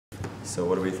So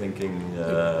what are we thinking?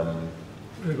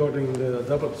 Regarding the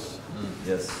doubles.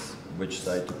 Yes, which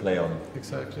side to play on?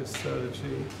 Exactly,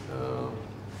 strategy.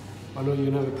 I know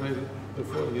you never played it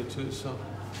before, you two, so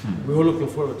we were looking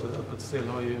forward to that. But still,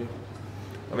 how you?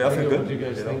 I mean, I feel good. What are you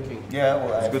guys thinking? Yeah,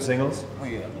 well, It's good singles.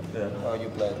 Yeah. Well, you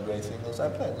played great singles. I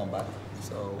played not bad.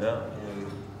 So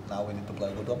now we need to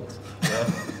play good doubles. Yeah.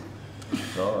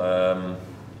 So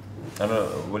I don't know.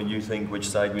 What do you think? Which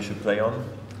side we should play on?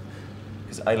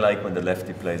 Because I like when the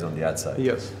lefty plays on the outside.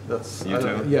 Yes, that's. You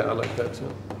too? Yeah, I like that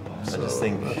too. I just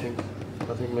think.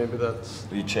 I think maybe that's.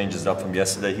 He changes up from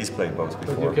yesterday. He's played both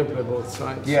before. But you can play both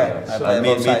sides. Yeah, so, I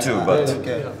me too. But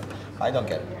I don't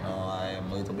care.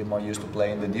 I'm a little bit more used to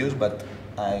playing the deuce, but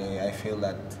I feel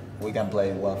that we can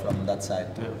play well from that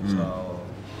side too. Yeah. So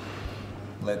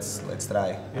let's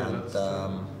try. Yeah,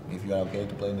 and if you are okay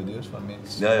to play in the deuce, for me,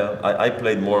 it's I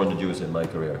played more on the deuce in my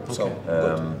career. Okay. So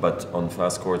but on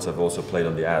fast courts, I've also played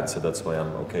on the ad, so that's why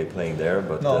I'm okay playing there.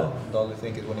 But no, the only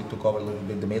thing is we need to cover a little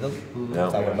bit the middle with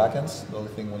our backhands. The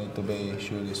only thing we need to be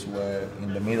sure is where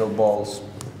in the middle balls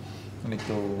we need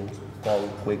to call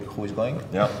quick who is going.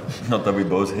 Yeah, not that we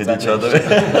both hit each other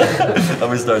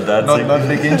and we start dancing. Not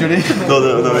big injury.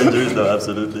 no injuries, no,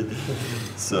 absolutely.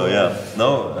 So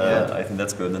I think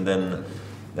that's good. And then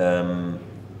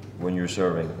when you're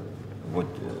serving, what?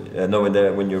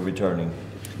 When you're returning,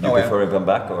 do you prefer to come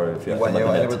back or if you have when to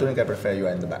you're returning, I prefer you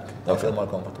are in the back. Okay. I feel more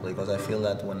comfortable because I feel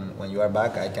that when you are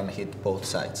back, I can hit both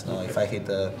sides. Now, if I hit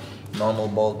a normal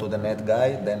ball to the net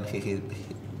guy, then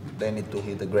they need to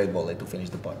hit a great volley to finish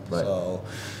the point. Right. So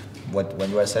when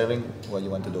you are serving, what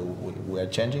you want to do? We are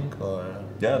changing or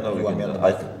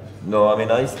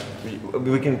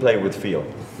we can play with feel.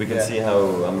 We can see how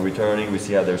I'm returning, we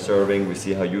see how they're serving, we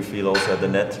see how you feel also at the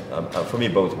net. For me,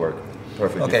 both work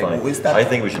perfectly fine. I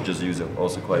think we should just use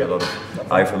also quite a lot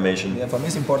of eye formation. Yeah, for me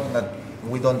it's important that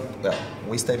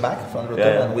we stay back from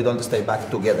return and we don't stay back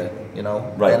together, you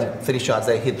know. Right. And 3 shots,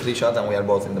 they hit 3 shots and we are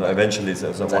both in the back. Eventually,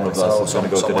 one of us is going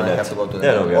to go to the net. Have to go to the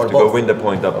net. We have to go win the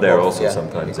point up there also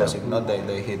sometimes. Because if not,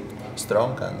 they hit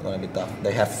strong and going to be tough.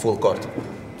 They have full court.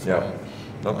 So,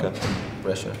 okay.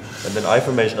 Pressure. And then eye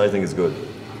formation, I think is good.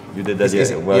 You did that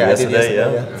yesterday,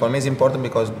 yeah? For me, it's important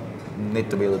because need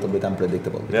to be a little bit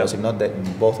unpredictable. Because if not,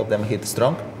 both of them hit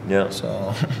strong. Yeah.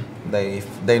 So if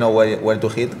they know where to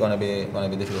hit, gonna be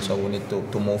difficult. So we need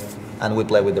to move, and we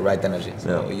play with the right energy.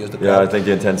 So we use the crowd. Yeah, I think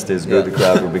the intensity is good. The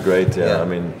crowd will be great. I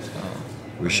mean,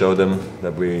 we show them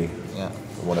that we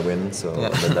want to win. So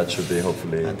then that should be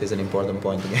hopefully. That is an important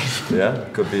point again. Yeah,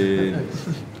 could be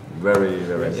very,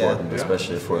 very important,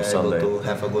 especially for Sunday. Able to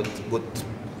have a good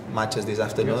matches this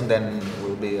afternoon, then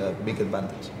will be a big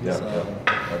advantage.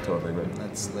 I totally agree.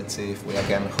 Let's see if we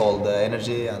can hold the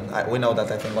energy, and we know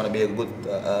that I think going to be a good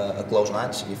a close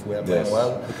match if we are playing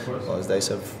well, because they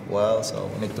serve well. So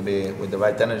we need to be with the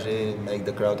right energy, make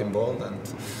the crowd involved, and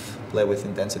play with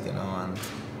intensity, and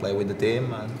play with the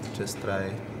team, and just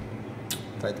try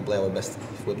to play our best.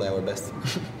 If we play our best.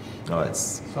 All right.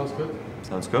 Sounds good.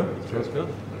 Sounds good. Sounds good.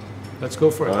 Let's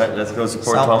go for it. All right, let's go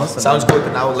support Thomas. Sounds good.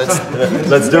 Now let's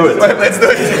let's do it. Let's do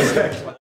it.